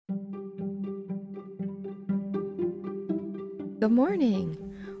Good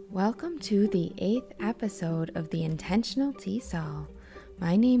morning. Welcome to the 8th episode of the Intentional Seesaw.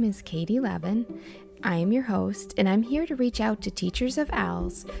 My name is Katie Levin. I am your host, and I'm here to reach out to teachers of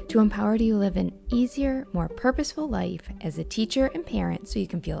ELs to empower you to live an easier, more purposeful life as a teacher and parent so you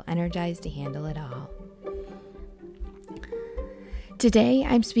can feel energized to handle it all. Today,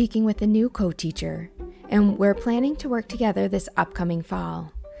 I'm speaking with a new co-teacher, and we're planning to work together this upcoming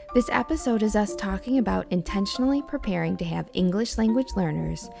fall. This episode is us talking about intentionally preparing to have English language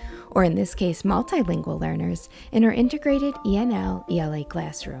learners, or in this case, multilingual learners, in our Integrated ENL ELA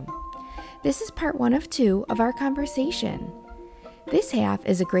classroom. This is part 1 of 2 of our conversation. This half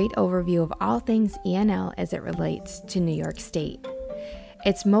is a great overview of all things ENL as it relates to New York State.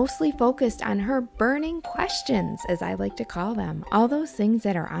 It's mostly focused on her burning questions, as I like to call them, all those things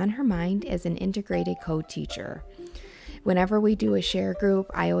that are on her mind as an integrated co-teacher. Whenever we do a share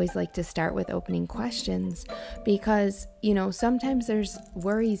group, I always like to start with opening questions because, sometimes there's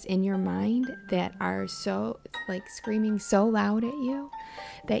worries in your mind that are so, screaming so loud at you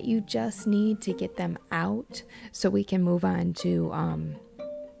that you just need to get them out so we can move on to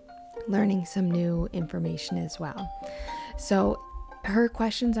learning some new information as well. So her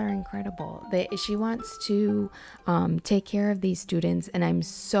questions are incredible. She wants to take care of these students, and I'm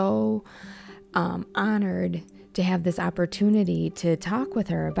so honored to have this opportunity to talk with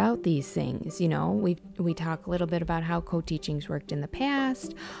her about these things. We talk a little bit about how co-teaching's worked in the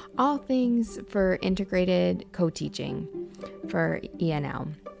past, all things for integrated co-teaching for ENL.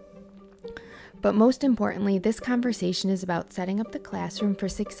 But most importantly, this conversation is about setting up the classroom for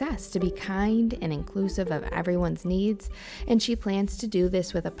success, to be kind and inclusive of everyone's needs, and she plans to do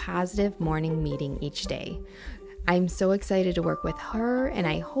this with a positive morning meeting each day. I'm so excited to work with her, and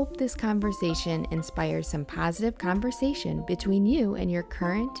I hope this conversation inspires some positive conversation between you and your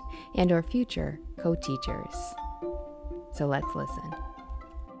current and or future co-teachers. So let's listen.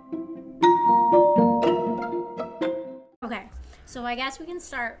 Okay, so I guess we can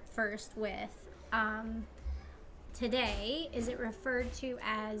start first with today, is it referred to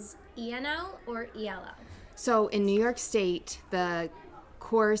as ENL or ELO? So in New York State, the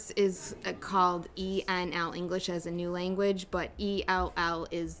course is called ENL, English as a New Language, but ELL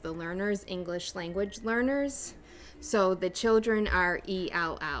is the learners, English language learners. So the children are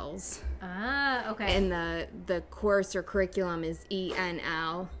ELLs. Ah, okay. And the course or curriculum is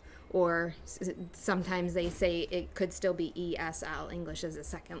ENL, or sometimes they say it could still be ESL, English as a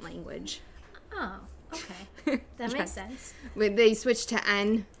second language. Oh, okay. That makes sense. But they switch to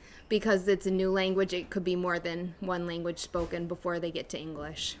N because it's a new language. It could be more than one language spoken before they get to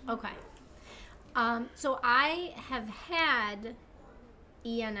English. Okay. So I have had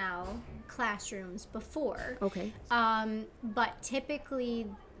ENL classrooms before. Okay. But typically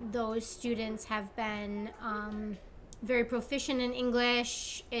those students have been very proficient in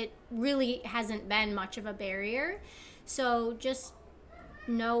English. It really hasn't been much of a barrier. So just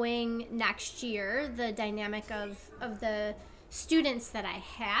knowing next year the dynamic of the students that I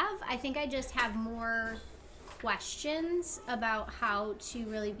have, I think I just have more questions about how to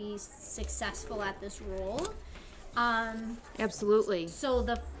really be successful at this role. Absolutely. So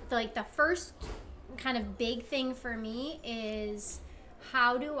the first kind of big thing for me is,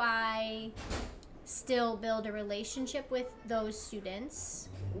 how do I still build a relationship with those students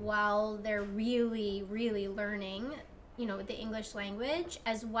while they're really, really learning, the English language,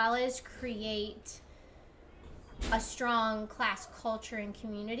 as well as create a strong class culture and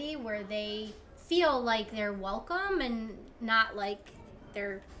community where they feel like they're welcome and not like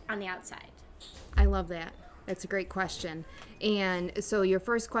they're on the outside. I love that. That's a great question. And so your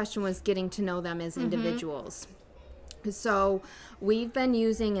first question was getting to know them as individuals. So we've been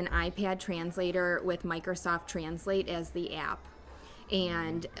using an iPad translator with Microsoft Translate as the app.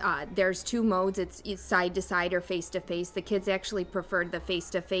 And there's 2 modes. It's side to side or face to face. The kids actually preferred the face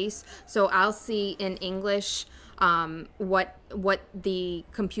to face. So I'll see in English what the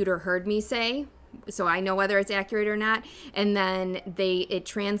computer heard me say, so I know whether it's accurate or not. And then it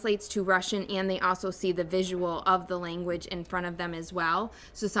translates to Russian, and they also see the visual of the language in front of them as well.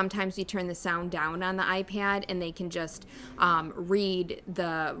 So sometimes we turn the sound down on the iPad, and they can just read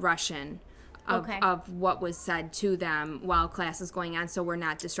the Russian of what was said to them while class is going on, so we're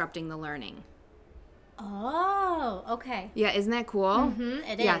not disrupting the learning. Oh, okay. Yeah, isn't that cool? Mm-hmm,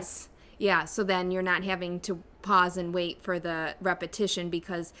 it is. Yes. Yeah, so then you're not having to pause and wait for the repetition,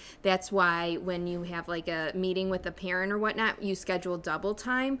 because that's why when you have like a meeting with a parent or whatnot, you schedule double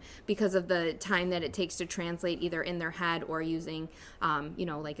time because of the time that it takes to translate either in their head or using,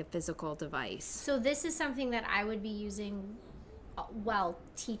 like a physical device. So this is something that I would be using while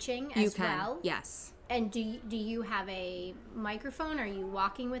teaching as well? Yes. And do you have a microphone? Are you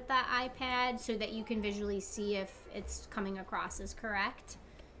walking with that iPad so that you can visually see if it's coming across as correct?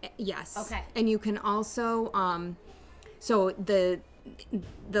 Yes. Okay. And you can also, so the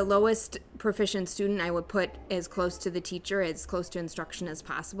lowest proficient student I would put as close to the teacher, as close to instruction as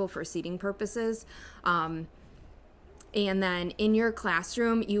possible for seating purposes. And then in your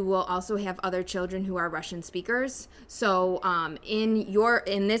classroom, you will also have other children who are Russian speakers. So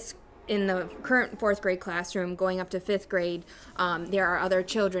in the current 4th grade classroom going up to 5th grade, there are other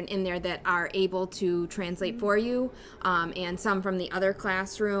children in there that are able to translate for you, and some from the other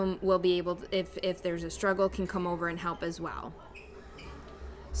classroom will be able to, if there's a struggle, can come over and help as well.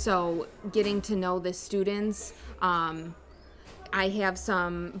 So getting to know the students, I have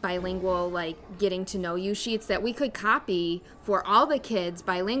some bilingual, like, getting to know you sheets that we could copy for all the kids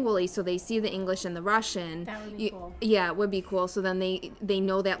bilingually so they see the English and the Russian. That would be cool. Yeah, it would be cool. So then they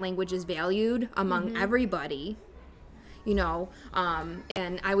know that language is valued among everybody, you know.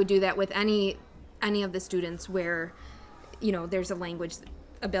 And I would do that with any of the students where, you know, there's a language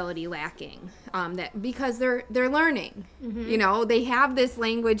ability lacking, that because they're learning, you know, they have this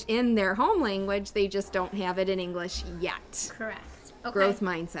language in their home language, they just don't have it in English yet. Correct. Okay. Growth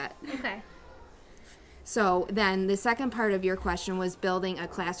mindset. Okay. So then the second part of your question was building a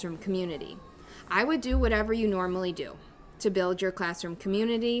classroom community. I would do whatever you normally do to build your classroom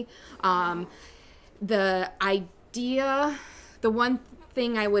community. The one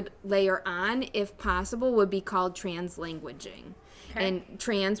thing I would layer on, if possible, would be called translanguaging. Okay. And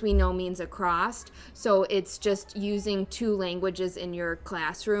trans, we know, means across. So it's just using 2 languages in your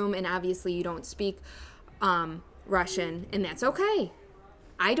classroom. And obviously you don't speak Russian, and that's okay.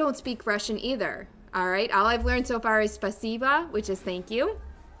 I don't speak Russian either. All right. All I've learned so far is spasiba, which is thank you.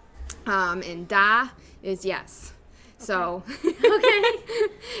 And da is yes. Okay. So, okay.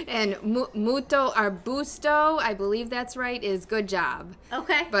 And muto arbusto, I believe that's right, is good job.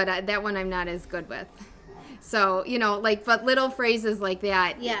 Okay. But that one I'm not as good with. So, you know, like, but little phrases like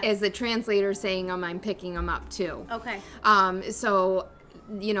that, as the translator saying them, I'm picking them up too. Okay. So,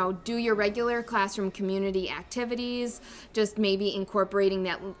 you know, do your regular classroom community activities, just maybe incorporating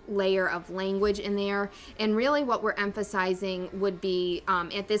that layer of language in there. And really what we're emphasizing would be,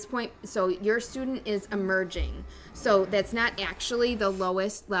 at this point, so your student is emerging. So that's not actually the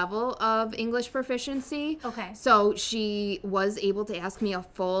lowest level of English proficiency. Okay. So she was able to ask me a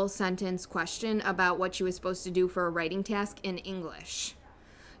full sentence question about what she was supposed to do for a writing task in English.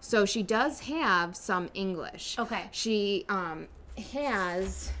 So she does have some English. Okay. She's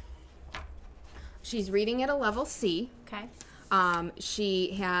reading at a level C. Okay.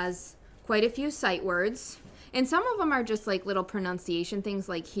 She has quite a few sight words. And some of them are just like little pronunciation things,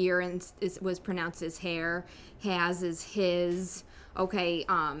 like here was pronounced as hair, has is his. Okay,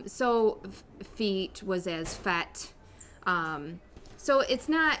 so feet was as fet. So it's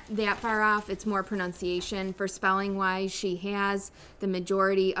not that far off. It's more pronunciation. For spelling-wise, she has the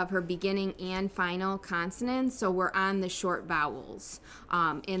majority of her beginning and final consonants. So we're on the short vowels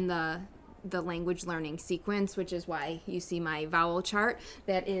in the language learning sequence, which is why you see my vowel chart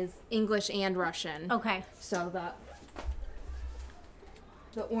that is English and Russian. Okay. So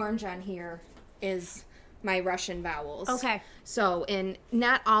the orange on here is my Russian vowels. Okay. So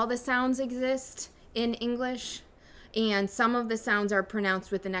not all the sounds exist in English, and some of the sounds are pronounced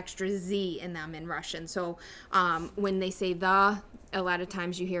with an extra Z in them in Russian. So when they say the, a lot of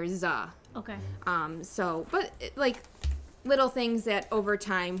times you hear za. Okay. But like little things that over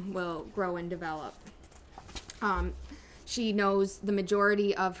time will grow and develop. She knows the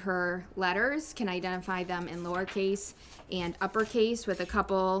majority of her letters, can identify them in lowercase and uppercase with a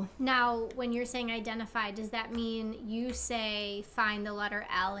couple. Now, when you're saying identify, does that mean you say find the letter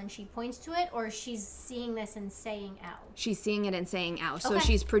L and she points to it, or she's seeing this and saying L? She's seeing it and saying L. So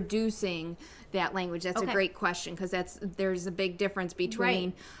she's producing that language. That's a great question, because there's a big difference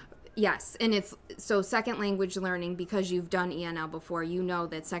between... Right. Yes, and it's so second language learning, because you've done ENL before, you know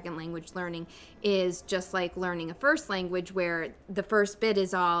that second language learning is just like learning a first language, where the first bit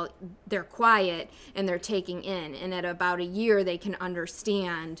is all they're quiet and they're taking in, and at about a year they can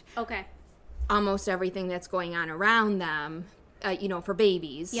understand almost everything that's going on around them, for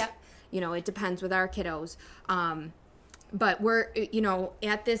babies. Yep. It depends with our kiddos. But we're,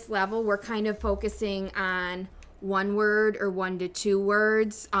 at this level, we're kind of focusing on one word or 1 to 2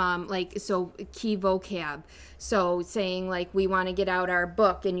 words, key vocab. So saying like, we want to get out our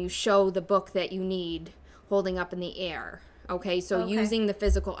book, and you show the book that you need holding up in the air. Okay, so using the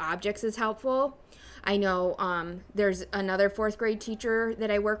physical objects is helpful. I know there's another 4th grade teacher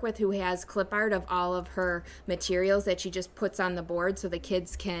that I work with who has clip art of all of her materials that she just puts on the board so the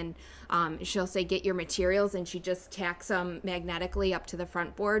kids can, she'll say, get your materials, and she just tacks them magnetically up to the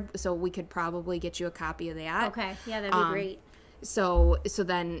front board. So we could probably get you a copy of that. Okay, yeah, that'd be great. So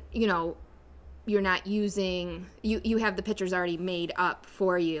then, you know, you're not using, you have the pictures already made up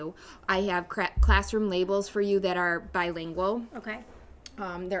for you. I have classroom labels for you that are bilingual. Okay.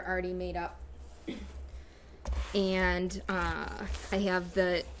 They're already made up. And I have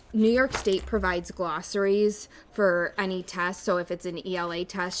the New York State provides glossaries for any test. So if it's an ELA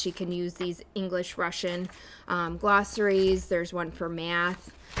test, she can use these English, Russian glossaries. There's one for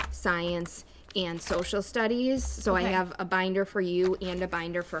math, science, and social studies. So I have a binder for you and a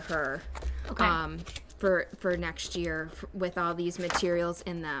binder for her. Okay. For next year with all these materials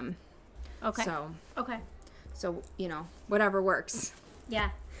in them. Okay. So you know, whatever works. Yeah.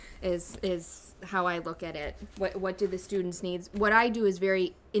 Is how I look at it. What do the students need? What I do is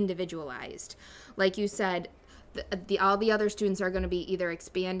very individualized. Like you said, all the other students are going to be either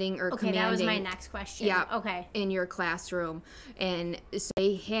expanding or commanding. Okay, that was my next question. Yeah. Okay. In your classroom, and so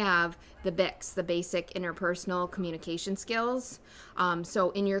they have the BICS, the basic interpersonal communication skills.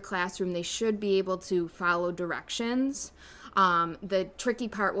 So in your classroom, they should be able to follow directions. The tricky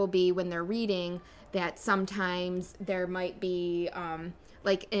part will be when they're reading that sometimes there might be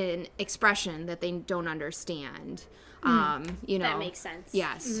like an expression that they don't understand. You know, that makes sense.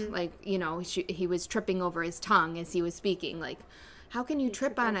 Yes. Mm-hmm. Like, you know, he was tripping over his tongue as he was speaking. Like, how can you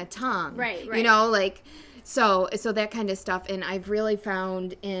trip on a tongue? Right. You know, like, so that kind of stuff. And I've really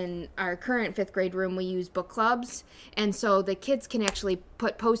found in our current 5th grade room, we use book clubs. And so the kids can actually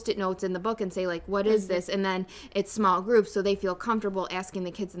put Post-it notes in the book and say, like, what is this? And then it's small groups, so they feel comfortable asking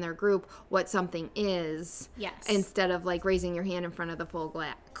the kids in their group what something is. Yes. Instead of, like, raising your hand in front of the full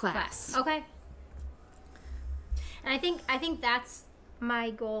class. Okay. And I think that's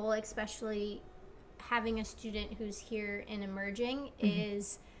my goal, especially having a student who's here and emerging,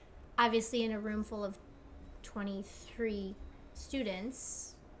 is obviously in a room full of 23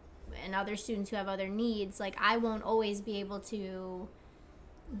 students and other students who have other needs. Like, I won't always be able to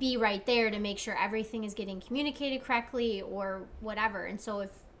be right there to make sure everything is getting communicated correctly or whatever. And so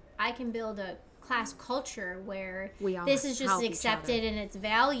if I can build a class culture where this is just accepted and it's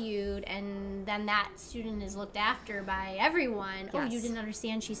valued, and then that student is looked after by everyone. Yes. Oh, you didn't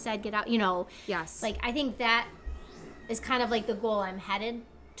understand, she said get out, you know. Yes. Like, I think that is kind of like the goal I'm headed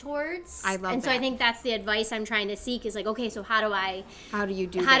towards. I love that. And so I think that's the advice I'm trying to seek is like, okay, so how do I do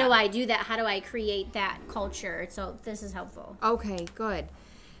that? How do I create that culture? So this is helpful. Okay, good.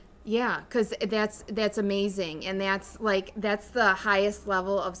 Yeah, because that's amazing, and that's the highest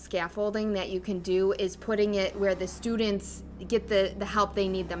level of scaffolding that you can do, is putting it where the students get the help they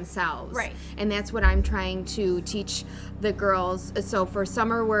need themselves. Right. And that's what I'm trying to teach the girls. So for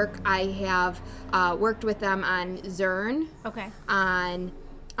summer work, I have worked with them on Zern. Okay. On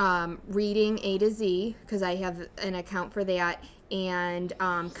reading A to Z, because I have an account for that. And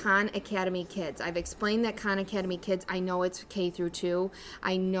Khan Academy Kids. I've explained that Khan Academy Kids, I know it's K through 2.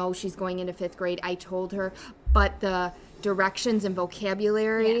 I know she's going into 5th grade. I told her, but the directions and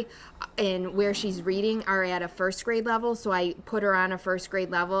vocabulary and where she's reading are at a 1st grade level. So I put her on a 1st grade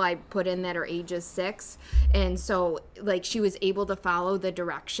level. I put in that her age is 6. And so, like, she was able to follow the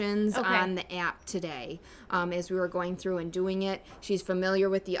directions on the app today as we were going through and doing it. She's familiar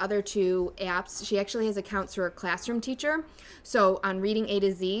with the other 2 apps. She actually has accounts through her classroom teacher. So on reading A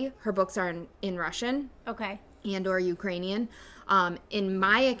to Z, her books are in Russian. Okay. And or Ukrainian. In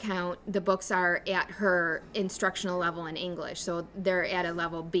my account, the books are at her instructional level in English, so they're at a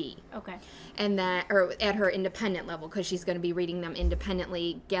level B. Okay. And or at her independent level, because she's going to be reading them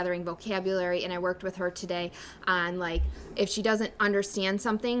independently, gathering vocabulary. And I worked with her today on, like, if she doesn't understand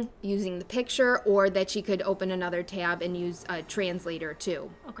something, using the picture, or that she could open another tab and use a translator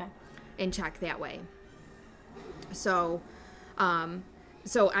too. Okay. And check that way. So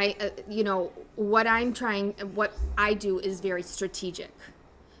I, you know, what I do is very strategic,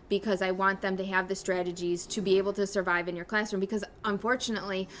 because I want them to have the strategies to be able to survive in your classroom, because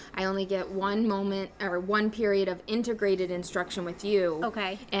unfortunately I only get one moment or one period of integrated instruction with you.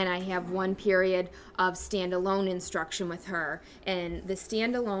 Okay. And I have one period of standalone instruction with her. And the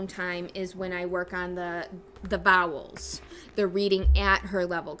standalone time is when I work on the vowels, the reading at her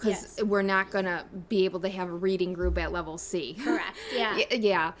level, because we're not going to be able to have a reading group at level C. Correct. Yeah.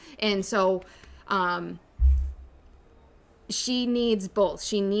 Yeah. And so she needs both.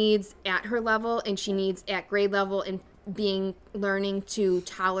 She needs at her level, and she needs at grade level, and learning to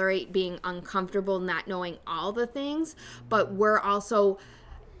tolerate being uncomfortable, not knowing all the things. But we're also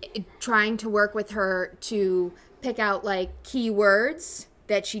trying to work with her to pick out like keywords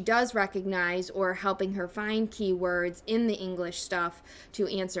that she does recognize, or helping her find keywords in the English stuff to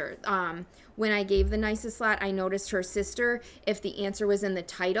answer. When I gave the nicest slot, I noticed her sister, if the answer was in the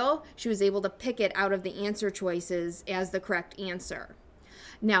title, she was able to pick it out of the answer choices as the correct answer.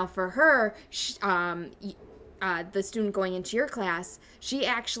 Now for her, the student going into your class, she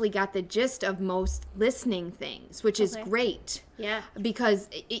actually got the gist of most listening things, which is great. Yeah. Because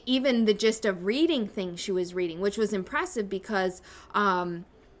even the gist of reading things she was reading, which was impressive, because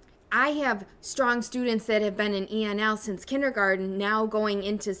I have strong students that have been in ENL since kindergarten, now going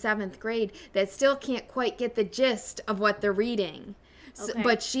into 7th grade, that still can't quite get the gist of what they're reading. So,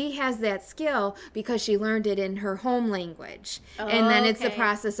 but she has that skill because she learned it in her home language. And then it's the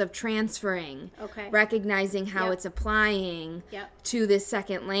process of transferring, recognizing how it's applying to this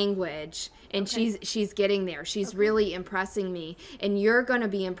second language. And she's getting there. She's really impressing me. And you're going to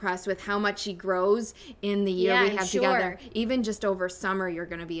be impressed with how much she grows in the year we have together. Even just over summer, you're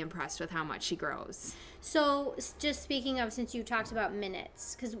going to be impressed with how much she grows. So just speaking of, since you talked about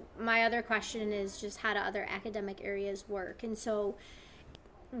minutes, because my other question is just how do other academic areas work? And so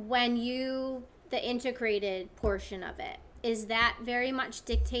when the integrated portion of it, is that very much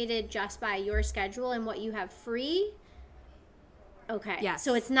dictated just by your schedule and what you have free? Okay. Yes.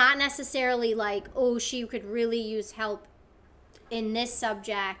 So it's not necessarily like, oh, she could really use help in this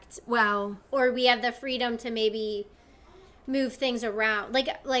subject. Well, or we have the freedom to maybe move things around.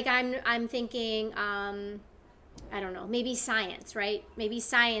 Like I'm thinking, I don't know, maybe science, right? Maybe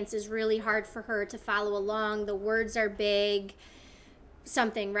science is really hard for her to follow along. The words are big,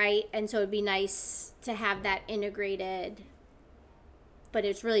 something, right? And so it'd be nice to have that integrated, but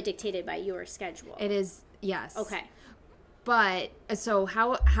it's really dictated by your schedule. It is, yes. Okay. But so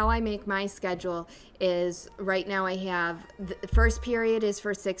how I make my schedule is, right now I have the first period is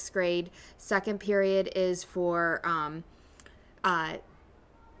for 6th grade, second period is for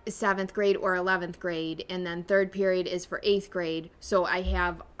 7th grade or 11th grade, and then third period is for 8th grade. So I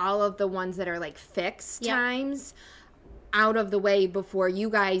have all of the ones that are like fixed times out of the way before you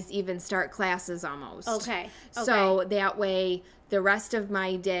guys even start classes almost. Okay. So that way the rest of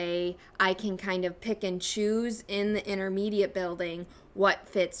my day I can kind of pick and choose in the intermediate building what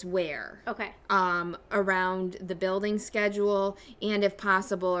fits where. Okay. Around the building schedule, and if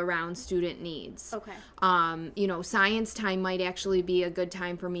possible around student needs. Okay. Science time might actually be a good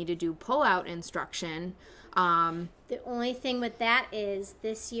time for me to do pull-out instruction. The only thing with that is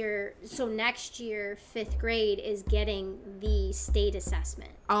this year, so next year, 5th grade is getting the state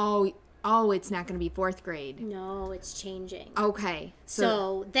assessment. Oh, it's not going to be 4th grade. No, it's changing. Okay.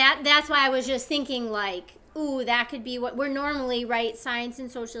 So that's why I was just thinking, like, ooh, that could be what we're normally, right? Science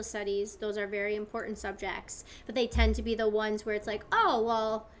and social studies, those are very important subjects, but they tend to be the ones where it's like, oh,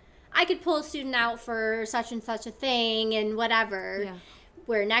 well, I could pull a student out for such and such a thing and whatever. Yeah.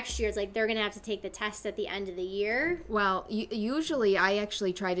 Where next year it's like they're going to have to take the test at the end of the year. Well, usually I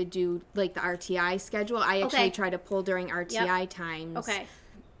actually try to do like the RTI schedule. I actually try to pull during RTI times. Okay.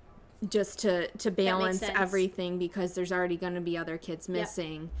 Just to balance everything, because there's already going to be other kids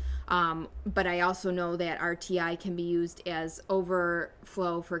missing. But I also know that RTI can be used as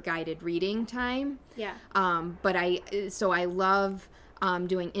overflow for guided reading time. Yeah. But I love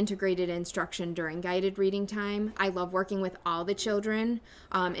doing integrated instruction during guided reading time. I love working with all the children.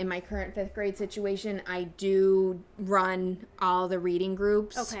 In my current 5th grade situation, I do run all the reading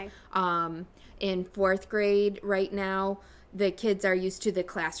groups. Okay. In 4th grade right now, the kids are used to the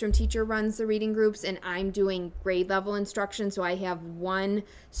classroom teacher runs the reading groups, and I'm doing grade level instruction. So I have one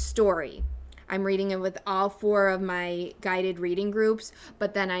story. I'm reading it with all 4 of my guided reading groups,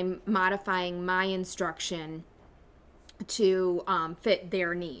 but then I'm modifying my instruction to fit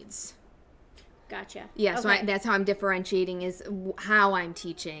their needs. Gotcha. Yeah, so that's how I'm differentiating, is how I'm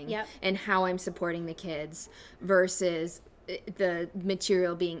teaching and how I'm supporting the kids versus the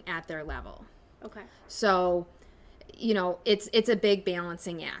material being at their level. Okay. So, it's a big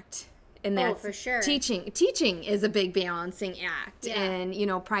balancing act. And that's for sure. Teaching is a big balancing act. Yeah. And,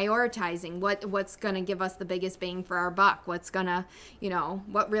 prioritizing what's going to give us the biggest bang for our buck, what's going to,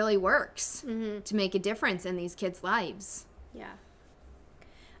 what really works to make a difference in these kids' lives. Yeah.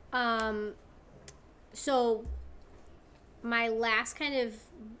 So my last kind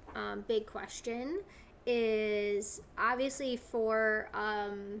of big question is, obviously for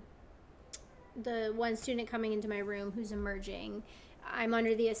the one student coming into my room who's emerging, I'm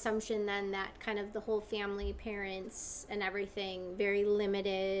under the assumption then that kind of the whole family, parents and everything, very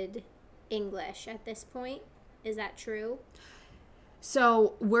limited English at this point. Is that true?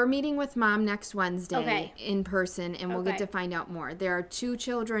 So we're meeting with Mom next Wednesday Okay. in person, and we'll get Okay. to find out more. There are 2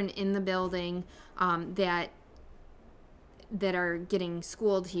 children in the building that are getting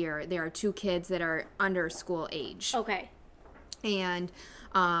schooled here. There are 2 kids that are under school age. Okay. And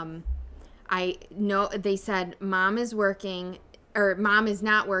I know they said Mom is working, or Mom is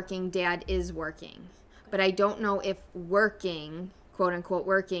not working, Dad is working. But I don't know if working, quote unquote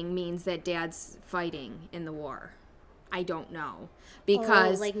working, means that Dad's fighting in the war. I don't know.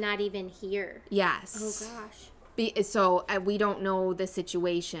 Because like not even here. yes. Oh gosh. So we don't know the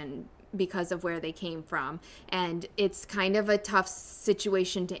situation because of where they came from. And it's kind of a tough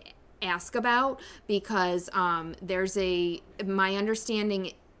situation to ask about because my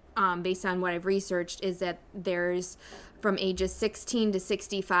understanding, based on what I've researched, is that there's from ages 16 to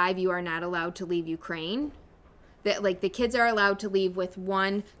 65, you are not allowed to leave Ukraine. That like the kids are allowed to leave with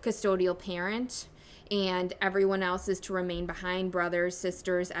one custodial parent, and everyone else is to remain behind, brothers,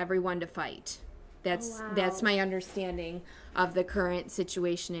 sisters, everyone to fight. That's my understanding of the current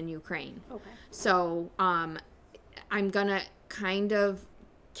situation in Ukraine. Okay. So I'm gonna kind of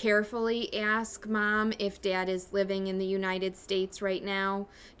carefully ask Mom if Dad is living in the United States right now,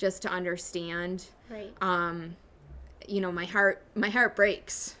 just to understand. Right. My heart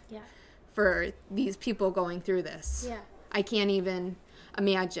breaks. Yeah. For these people going through this. Yeah. I can't even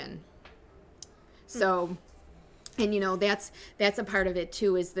imagine. So, and that's a part of it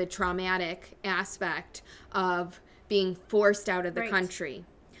too, is the traumatic aspect of being forced out of the country.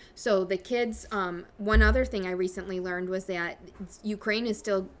 So the kids, one other thing I recently learned was that Ukraine is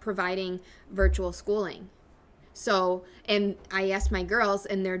still providing virtual schooling. So, and I asked my girls,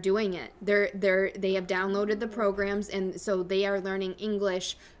 and they're doing it. They have downloaded the programs, and so they are learning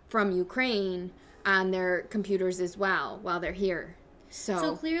English from Ukraine on their computers as well while they're here.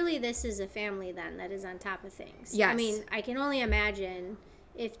 So clearly this is a family then that is on top of things. Yes. I mean, I can only imagine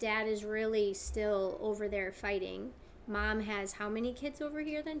if Dad is really still over there fighting. Mom has how many kids over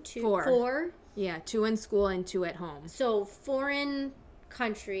here then? 2? 4. 4? Yeah, 2 in school and 2 at home. So foreign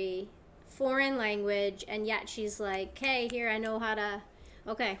country, foreign language, and yet she's like, hey, here, I know how to...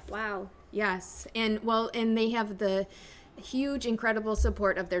 Okay, wow. Yes, and they have the huge, incredible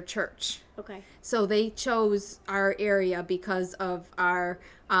support of their church. Okay. So they chose our area because of our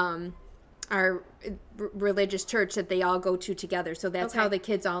religious church that they all go to together. So that's how the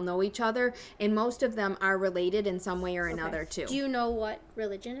kids all know each other, and most of them are related in some way or another too. Do you know what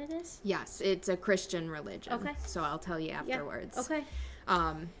religion it is? Yes, it's a Christian religion. Okay. So I'll tell you afterwards. Yeah.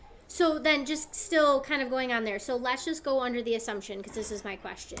 Okay. So then just still kind of going on there. So let's just go under the assumption, because this is my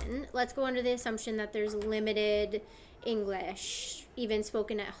question. Let's go under the assumption that there's limited English, even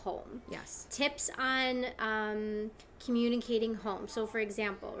spoken at home. Yes. Tips on communicating home. So for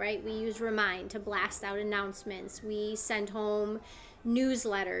example, right, we use Remind to blast out announcements. We send home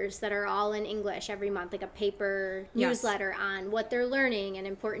newsletters that are all in English every month, like a paper newsletter on what they're learning and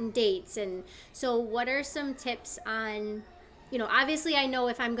important dates. And so what are some tips on... obviously I know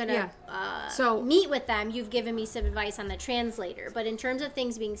if I'm going to meet with them, you've given me some advice on the translator. But in terms of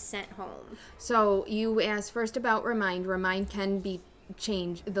things being sent home. So you asked first about Remind. Remind can be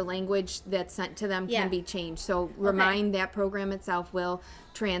changed. The language that's sent to them can be changed. So Remind, that program itself, will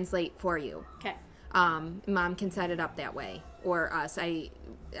translate for you. Okay. Mom can set it up that way. Or us.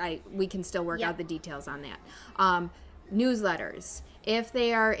 We can still work out the details on that. Newsletters. If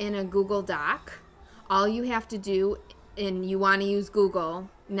they are in a Google Doc, all you have to do... And you want to use Google,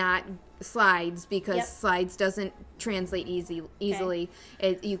 not Slides, because Slides doesn't translate easily.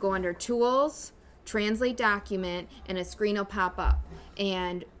 You go under Tools, Translate Document, and a screen will pop up.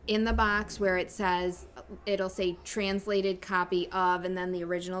 And in the box where it says, it'll say translated copy of, and then the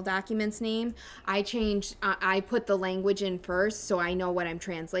original document's name, I put the language in first so I know what I'm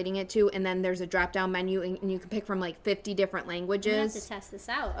translating it to, and then there's a drop down menu, and you can pick from like 50 different languages. I have to test this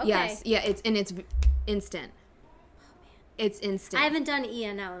out. Okay. Yes, yeah, it's instant. It's instant. I haven't done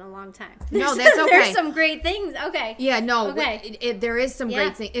ENL in a long time. No, that's okay. There's some great things. Okay. Yeah, no. Okay. There is some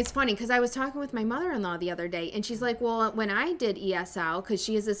great things. It's funny because I was talking with my mother-in-law the other day, and she's like, well, when I did ESL, because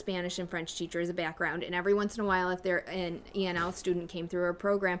she is a Spanish and French teacher as a background, and every once in a while, if an ENL student came through her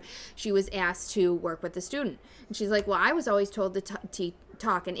program, she was asked to work with the student. And she's like, well, I was always told to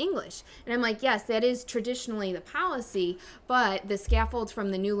talk in English. And I'm like, yes, that is traditionally the policy, but the scaffolds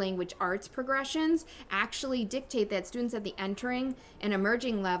from the new language arts progressions actually dictate that students at the entering and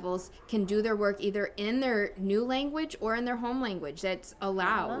emerging levels can do their work either in their new language or in their home language. That's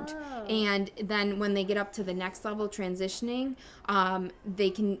allowed. Oh. And then when they get up to the next level transitioning, they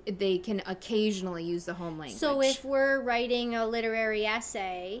can occasionally use the home language. So if we're writing a literary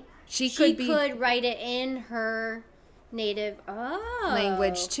essay, she could write it in her native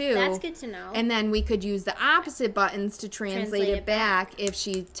language too. That's good to know. And then we could use the opposite buttons to translate it back if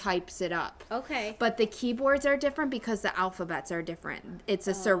she types it up. Okay. But the keyboards are different because the alphabets are different. It's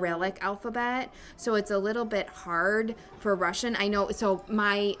a Cyrillic alphabet, so it's a little bit hard for Russian. I know. So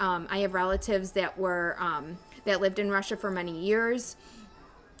my I have relatives that were that lived in Russia for many years.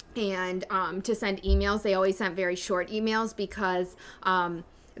 And to send emails, they always sent very short emails because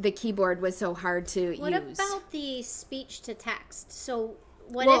the keyboard was so hard to use. What about the speech to text? So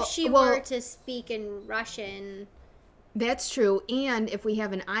what if she were to speak in Russian? That's true. And if we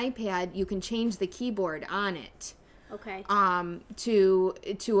have an iPad, you can change the keyboard on it. Okay.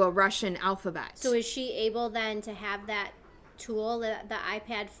 To a Russian alphabet. So is she able then to have that tool, the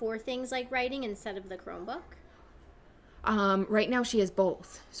iPad, for things like writing instead of the Chromebook? Right now she has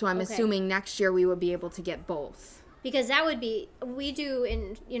both. So I'm assuming next year we would be able to get both. Because that would be, we do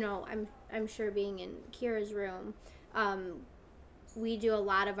in, I'm sure being in Kira's room, we do a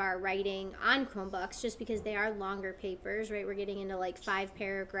lot of our writing on Chromebooks just because they are longer papers, right? We're getting into like 5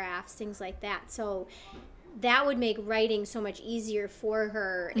 paragraphs, things like that. So that would make writing so much easier for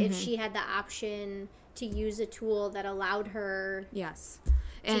her if she had the option to use a tool that allowed her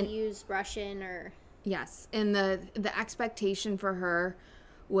to use Russian or... Yes, and the expectation for her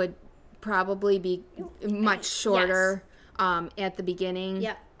would probably be much shorter at the beginning.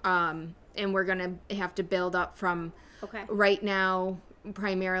 Yep. And we're going to have to build up from right now.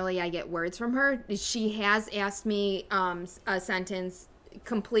 Primarily, I get words from her. She has asked me a sentence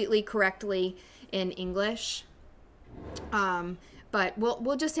completely correctly in English. But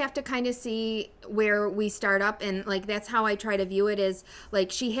we'll just have to kind of see where we start up. And, like, that's how I try to view it is,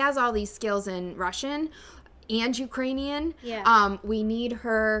 like, she has all these skills in Russian and Ukrainian. Yeah. We need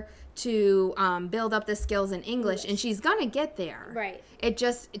her to build up the skills in English, and she's going to get there. Right. It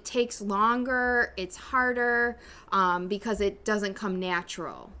takes longer. It's harder because it doesn't come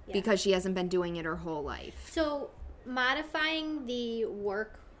natural because she hasn't been doing it her whole life. So modifying the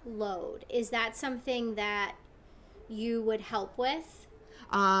workload, is that something that you would help with?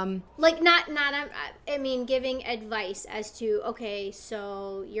 Like giving advice as to, okay,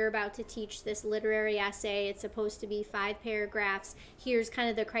 so you're about to teach this literary essay. It's supposed to be 5 paragraphs. Here's kind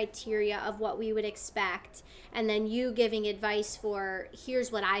of the criteria of what we would expect. And then you giving advice for,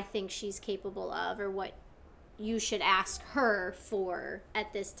 here's what I think she's capable of, or what you should ask her for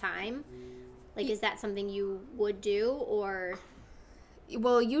at this time. Like, is that something you would do, or...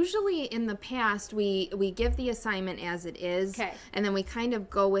 Well, usually in the past, we give the assignment as it is, and then we kind of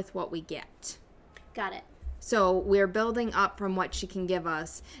go with what we get. Got it. So we're building up from what she can give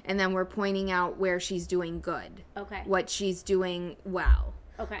us, and then we're pointing out where she's doing good. Okay. What she's doing well.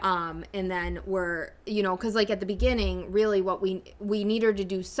 Okay. And then we're, because like at the beginning, really what we need her to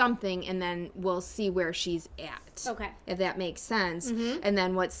do something, and then we'll see where she's at. Okay. If that makes sense. And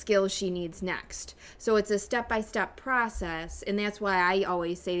then what skills she needs next. So it's a step-by-step process, and that's why I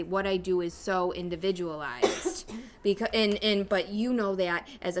always say what I do is so individualized. Because but you know that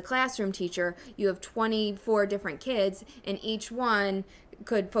as a classroom teacher, you have 24 different kids, and each one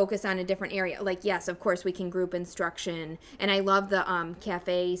could focus on a different area. Like, yes, of course, we can group instruction. And I love the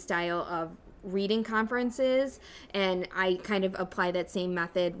cafe style of reading conferences. And I kind of apply that same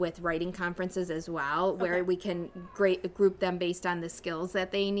method with writing conferences as well, where we can group them based on the skills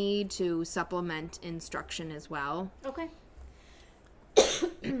that they need to supplement instruction as well. Okay.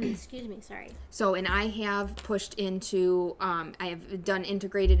 Excuse me, sorry. So, and I have pushed into, I have done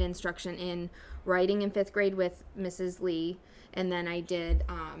integrated instruction in writing in 5th grade with Mrs. Lee. And then I did,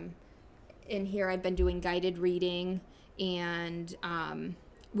 in here I've been doing guided reading, and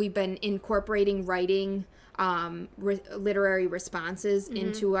we've been incorporating writing literary responses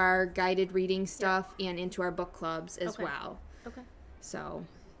into our guided reading stuff and into our book clubs as well. Okay. So,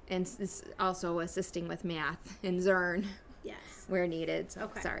 and also assisting with math and Zern. Yes. Where needed. So,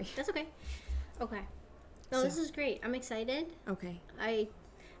 okay. Sorry. That's okay. Okay. No, this is great. I'm excited. Okay.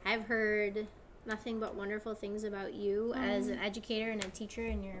 I've heard nothing but wonderful things about you as an educator and a teacher,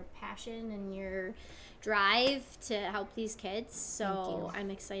 and your passion and your drive to help these kids. So I'm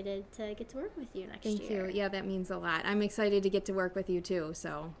excited to get to work with you next year. Thank you. Yeah, that means a lot. I'm excited to get to work with you too.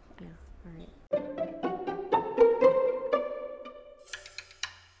 So, yeah. All right.